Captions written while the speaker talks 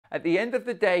At the end of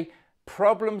the day,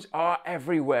 problems are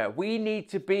everywhere. We need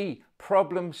to be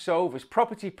problem solvers,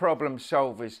 property problem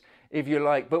solvers, if you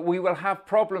like, but we will have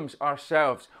problems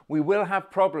ourselves. We will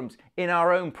have problems in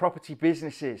our own property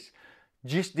businesses.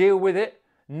 Just deal with it,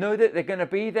 know that they're going to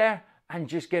be there, and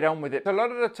just get on with it. A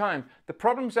lot of the time, the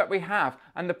problems that we have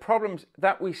and the problems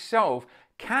that we solve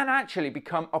can actually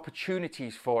become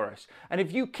opportunities for us. And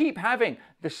if you keep having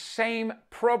the same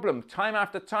problem time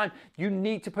after time, you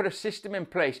need to put a system in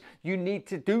place. You need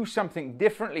to do something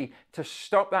differently to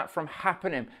stop that from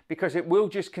happening, because it will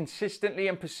just consistently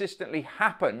and persistently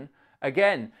happen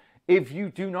again if you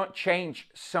do not change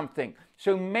something.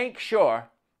 So make sure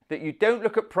that you don't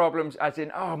look at problems as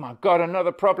in, oh my God,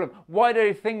 another problem. Why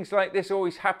do things like this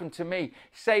always happen to me?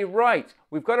 Say, right,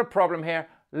 we've got a problem here.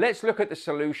 Let's look at the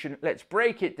solution. Let's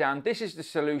break it down. This is the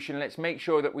solution. Let's make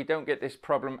sure that we don't get this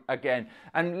problem again.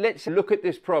 And let's look at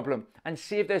this problem and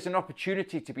see if there's an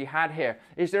opportunity to be had here.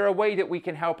 Is there a way that we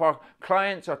can help our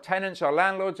clients, our tenants, our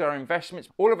landlords, our investments?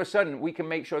 All of a sudden, we can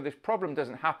make sure this problem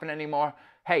doesn't happen anymore.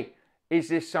 Hey, is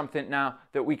this something now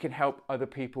that we can help other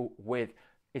people with?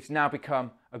 It's now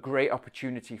become a great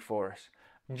opportunity for us.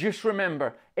 Just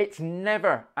remember, it's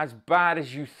never as bad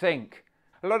as you think.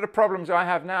 A lot of problems I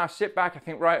have now, I sit back, I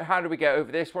think, right, how do we get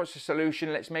over this? What's the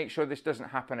solution? Let's make sure this doesn't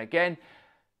happen again.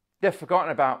 They're forgotten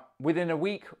about within a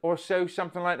week or so,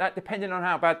 something like that, depending on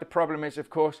how bad the problem is, of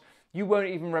course. You won't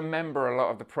even remember a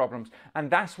lot of the problems.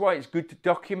 And that's why it's good to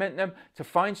document them, to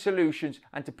find solutions,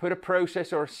 and to put a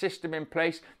process or a system in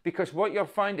place, because what you'll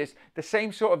find is the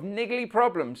same sort of niggly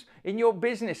problems in your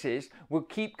businesses will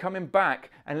keep coming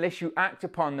back unless you act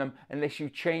upon them, unless you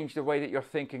change the way that you're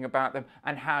thinking about them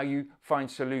and how you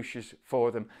find solutions for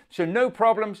them. So no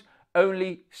problems,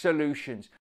 only solutions.